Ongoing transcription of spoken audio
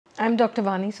I'm Dr.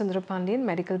 Vani Sundrapandian,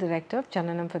 Medical Director of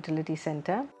Jananam Fertility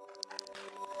Centre.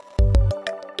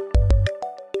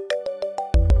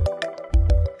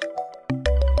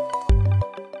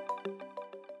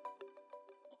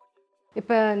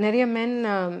 இப்போ நிறைய men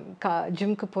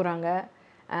ஜிம்க்கு போகிறாங்க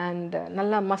and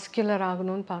நல்லா மஸ்குலர்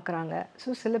ஆகணும்னு பார்க்குறாங்க.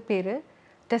 ஸோ சில பேர்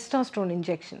டெஸ்டாஸ்ட்ரோன்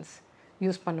இன்ஜெக்ஷன்ஸ்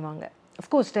யூஸ் பண்ணுவாங்க.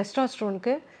 அஃப்கோர்ஸ்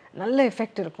டெஸ்டாஸ்ட்ரோனுக்கு நல்ல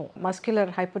எஃபெக்ட் இருக்கும்.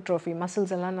 மஸ்குலர் ஹைப்பர்ட்ரோஃபி,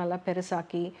 மசில்ஸ் எல்லாம் நல்லா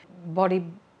பெருசாக்கி பாடி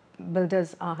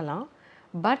பில்டர்ஸ் ஆகலாம்.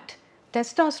 பட்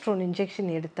டெஸ்டாஸ்ட்ரோன் இன்ஜெக்ஷன்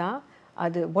எடுத்தால்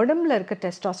அது உடம்புல இருக்க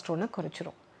டெஸ்டாஸ்ட்ரோனை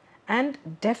குறைச்சிரும் அண்ட்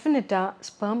டெஃபினட்டாக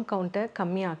ஸ்பெர்ம் கவுண்ட்டை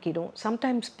கம்மியாக்கிடும்.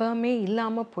 சம்டைம்ஸ் ஸ்பெர்மே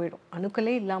இல்லாமல் போயிடும்,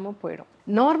 அணுக்களே இல்லாமல் போயிடும்.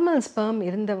 நார்மல் ஸ்பெர்ம்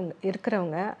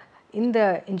இருக்கிறவங்க இந்த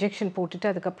இன்ஜெக்ஷன்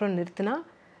போட்டுட்டு அதுக்கப்புறம் நிறுத்தினா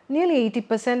நியர்லி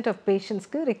 80% ஆஃப்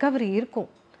பேஷண்ட்ஸ்க்கு ரிகவரி இருக்கும்.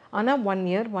 ஆனால் 1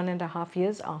 year 1.5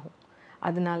 years ஆகும்.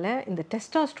 அதனால இந்த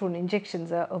டெஸ்டாஸ்ட்ரோன்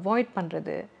இன்ஜெக்ஷன்ஸை அவாய்ட்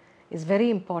பண்ணுறது is very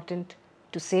important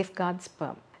to safeguard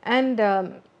sperm. And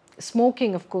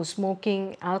smoking, of course smoking,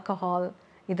 alcohol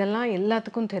இதெல்லாம்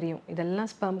எல்லாத்துக்கும் தெரியும். இதெல்லாம்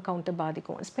ஸ்பெர்ம் கவுண்ட்டை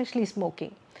பாதிக்கும். எஸ்பெஷலி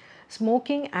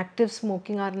ஸ்மோக்கிங் ஆக்டிவ்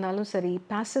ஸ்மோக்கிங்காக இருந்தாலும் சரி,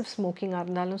 பாசிவ் ஸ்மோக்கிங்காக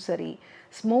இருந்தாலும் சரி,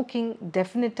 ஸ்மோக்கிங்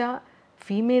டெஃபினட்டாக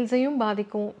ஃபீமேல்ஸையும்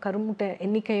பாதிக்கும். கருமுட்டை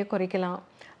எண்ணிக்கையை குறைக்கலாம்.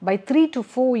 By 3 to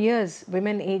 4 years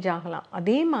women age ஆகலாம்.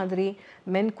 அதே மாதிரி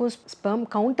மென்க்கும் ஸ்பெர்ம்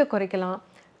கவுண்ட்டை குறைக்கலாம்.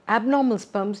 அப்நார்மல்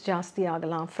ஸ்பெர்ம்ஸ் ஜாஸ்தி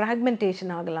ஆகலாம்,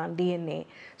 ஃப்ராக்மெண்டேஷன் ஆகலாம் டிஎன்ஏ.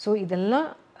 ஸோ இதெல்லாம்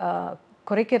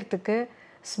குறைக்கிறதுக்கு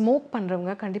ஸ்மோக்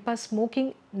பண்ணுறவங்க கண்டிப்பாக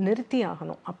ஸ்மோக்கிங் நிறுத்தி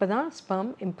ஆகணும். அப்போ தான்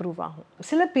ஸ்பெர்ம் இம்ப்ரூவ் ஆகும்.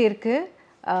 சில பேருக்கு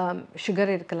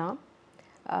சுகர் இருக்கலாம்,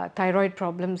 தைராய்டு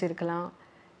ப்ராப்ளம்ஸ் இருக்கலாம்,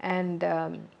 அண்ட்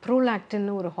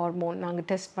ப்ரோலாக்டின்னு ஒரு ஹார்மோன் நாங்கள்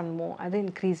டெஸ்ட் பண்ணுவோம், அது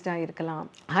இன்க்ரீஸ்டாக இருக்கலாம்.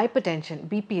 ஹைப்பர் டென்ஷன்,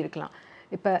 பிபி இருக்கலாம்.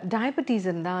 இப்போ டயபெட்டிஸ்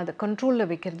இருந்தால் அதை கண்ட்ரோலில்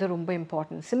வைக்கிறது ரொம்ப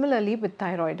important. Similarly with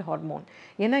thyroid hormone,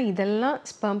 ஏன்னா இதெல்லாம்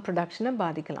ஸ்பெர்ம் ப்ரொடக்ஷனை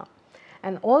பாதிக்கலாம்.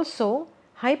 And also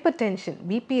hyper tension,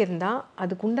 BP இருந்தால்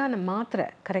அதுக்கு உண்டான மாத்திரை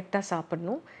கரெக்டாக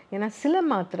சாப்பிடணும். ஏன்னா சில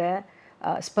மாத்திரை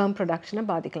ஸ்பெர்ம் ப்ரொடக்ஷனை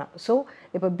பாதிக்கலாம். ஸோ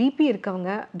இப்போ பிபி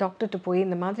இருக்கவங்க டாக்டர்கிட்ட போய்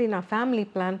இந்த மாதிரி நான் ஃபேமிலி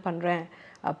பிளான் பண்ணுறேன்,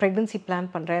 ப்ரெக்னன்சி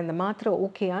பிளான் பண்ணுறேன், இந்த மாத்திரை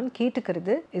ஓகேயான்னு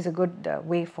கேட்டுக்கிறது is a good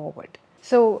way forward.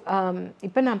 So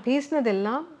இப்போ நான்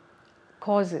பேசினதெல்லாம்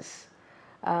காசஸ்,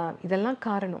 இதெல்லாம்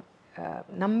காரணம்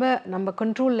நம்ம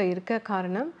கண்ட்ரோலில் இருக்க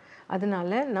காரணம்.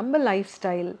 அதனால நம்ம லைஃப்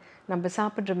ஸ்டைல், நம்ம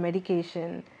சாப்பிட்ற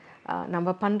மெடிகேஷன், நம்ம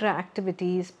பண்ணுற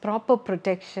ஆக்டிவிட்டீஸ், ப்ராப்பர்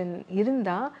ப்ரொடெக்ஷன்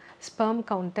இருந்தால் ஸ்பெர்ம்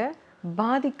கவுண்ட்டை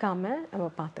பாதிக்காமல் நம்ம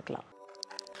பார்த்துக்கலாம்.